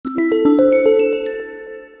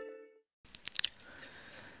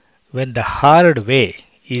When the hard way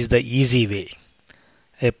is the easy way,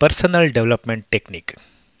 a personal development technique.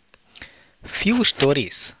 Few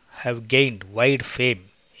stories have gained wide fame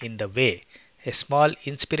in the way a small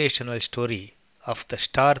inspirational story of the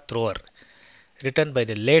star thrower written by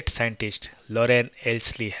the late scientist Lorraine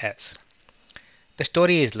Elsley has. The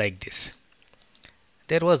story is like this.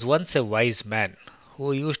 There was once a wise man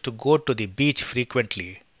who used to go to the beach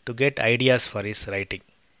frequently to get ideas for his writing.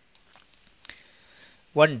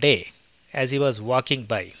 One day, as he was walking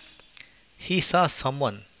by, he saw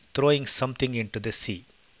someone throwing something into the sea.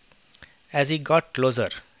 As he got closer,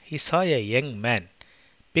 he saw a young man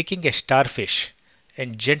picking a starfish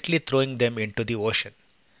and gently throwing them into the ocean.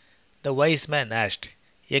 The wise man asked,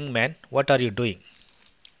 "Young man, what are you doing?"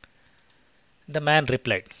 The man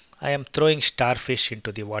replied, "I am throwing starfish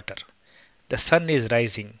into the water. The sun is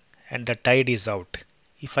rising and the tide is out.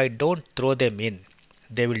 If I don't throw them in,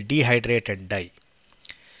 they will dehydrate and die."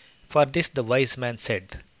 For this, the wise man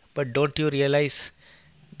said, "But don't you realize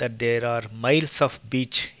that there are miles of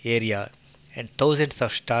beach area and thousands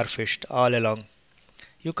of starfish all along?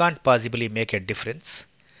 You can't possibly make a difference."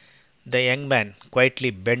 The young man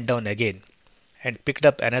quietly bent down again and picked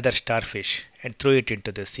up another starfish and threw it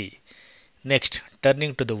into the sea. Next,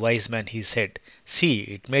 turning to the wise man, he said, "See,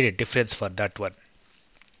 it made a difference for that one."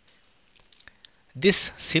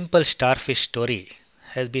 This simple starfish story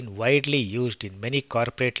has been widely used in many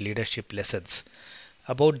corporate leadership lessons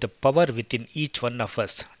about the power within each one of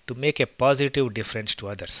us to make a positive difference to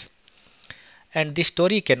others. And this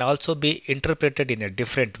story can also be interpreted in a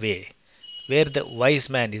different way, where the wise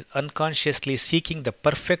man is unconsciously seeking the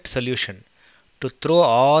perfect solution to throw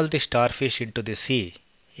all the starfish into the sea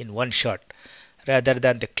in one shot, rather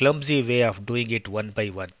than the clumsy way of doing it one by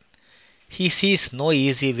one. He sees no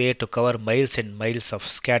easy way to cover miles and miles of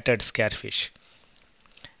scattered starfish,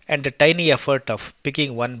 and the tiny effort of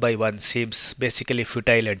picking one by one seems basically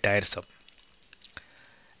futile and tiresome.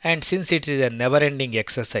 And since it is a never ending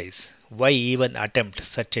exercise, why even attempt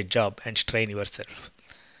such a job and strain yourself?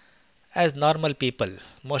 As normal people,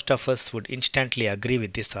 most of us would instantly agree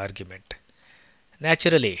with this argument.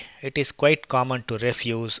 Naturally, it is quite common to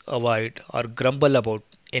refuse, avoid, or grumble about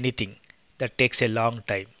anything that takes a long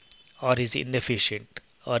time, or is inefficient,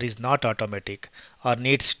 or is not automatic, or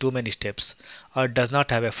needs too many steps, or does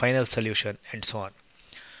not have a final solution, and so on.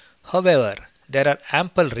 However, there are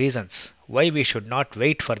ample reasons why we should not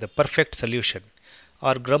wait for the perfect solution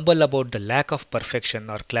or grumble about the lack of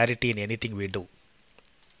perfection or clarity in anything we do.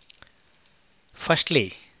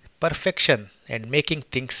 Firstly, perfection and making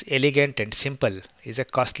things elegant and simple is a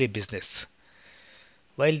costly business.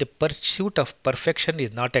 While the pursuit of perfection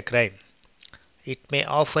is not a crime, it may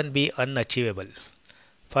often be unachievable.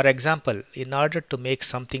 For example, in order to make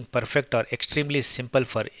something perfect or extremely simple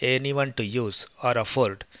for anyone to use or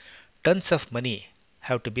afford, tons of money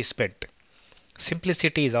have to be spent.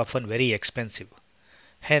 Simplicity is often very expensive.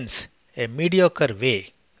 Hence, a mediocre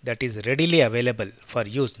way that is readily available for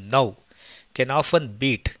use now can often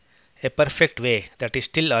beat a perfect way that is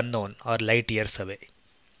still unknown or light years away.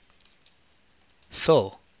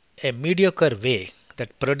 So, a mediocre way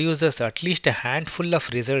that produces at least a handful of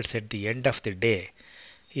results at the end of the day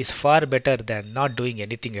is far better than not doing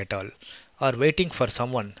anything at all or waiting for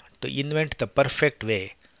someone to invent the perfect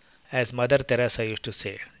way. As Mother Teresa used to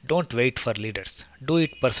say, don't wait for leaders, do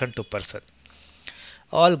it person to person.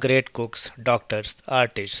 All great cooks, doctors,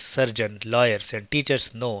 artists, surgeons, lawyers, and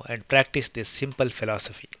teachers know and practice this simple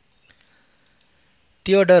philosophy.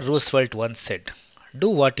 Theodore Roosevelt once said, "Do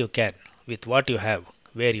what you can with what you have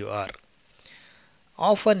where you are."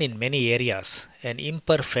 Often, in many areas, an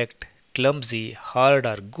imperfect, clumsy, hard,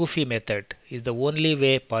 or goofy method is the only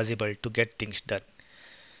way possible to get things done.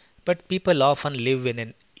 But people often live in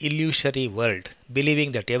an illusory world,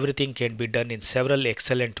 believing that everything can be done in several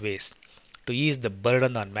excellent ways to ease the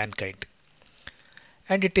burden on mankind.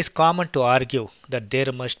 And it is common to argue that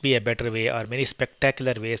there must be a better way or many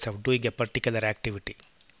spectacular ways of doing a particular activity.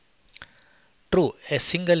 True, a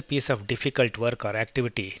single piece of difficult work or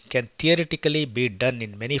activity can theoretically be done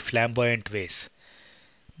in many flamboyant ways.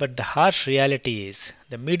 But the harsh reality is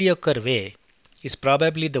the mediocre way is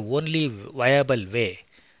probably the only viable way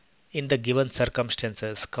in the given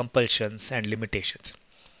circumstances, compulsions, and limitations.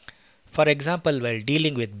 For example, while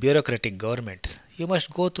dealing with bureaucratic governments, you must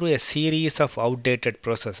go through a series of outdated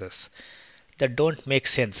processes that don't make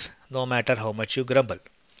sense no matter how much you grumble.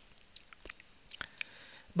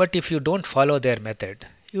 But if you don't follow their method,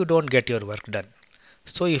 you don't get your work done.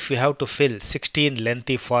 So if you have to fill 16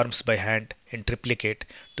 lengthy forms by hand in triplicate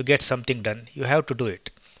to get something done, you have to do it.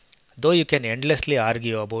 Though you can endlessly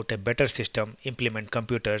argue about a better system, implement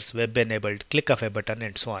computers, web enabled, click of a button,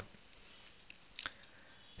 and so on.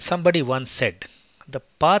 Somebody once said, the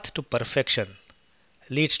path to perfection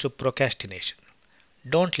leads to procrastination.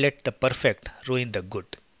 Don't let the perfect ruin the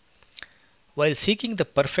good. While seeking the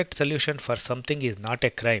perfect solution for something is not a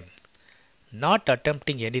crime, not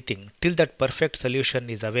attempting anything till that perfect solution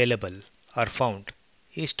is available or found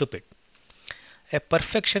is stupid. A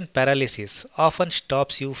perfection paralysis often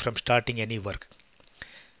stops you from starting any work.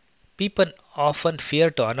 People often fear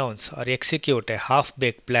to announce or execute a half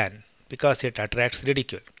baked plan because it attracts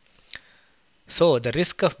ridicule. So, the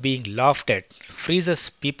risk of being laughed at freezes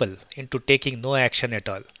people into taking no action at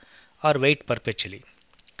all or wait perpetually.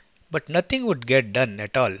 But nothing would get done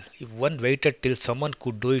at all if one waited till someone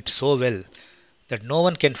could do it so well that no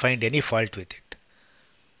one can find any fault with it.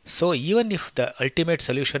 So, even if the ultimate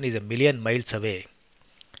solution is a million miles away,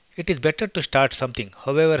 it is better to start something,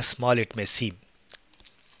 however small it may seem.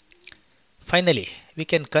 Finally, we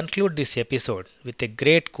can conclude this episode with a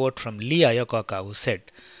great quote from Lee Iacocca who said,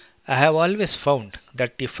 I have always found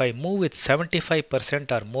that if I move with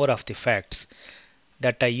 75% or more of the facts,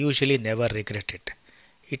 that I usually never regret it.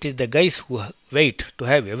 It is the guys who wait to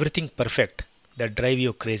have everything perfect that drive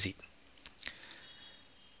you crazy.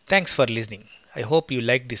 Thanks for listening. I hope you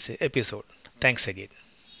liked this episode. Thanks again.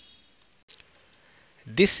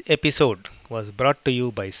 This episode was brought to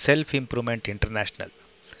you by Self Improvement International,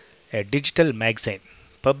 a digital magazine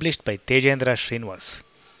published by Tejendra Srinivas,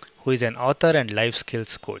 who is an author and life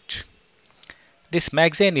skills coach. This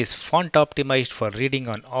magazine is font optimized for reading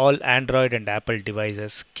on all Android and Apple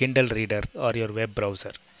devices, Kindle Reader, or your web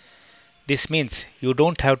browser. This means you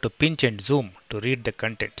don't have to pinch and zoom to read the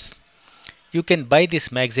contents. You can buy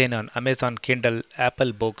this magazine on Amazon Kindle,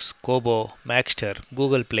 Apple Books, Kobo, Maxter,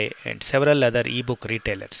 Google Play, and several other ebook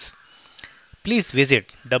retailers. Please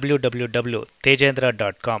visit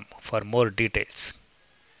www.tejendra.com for more details.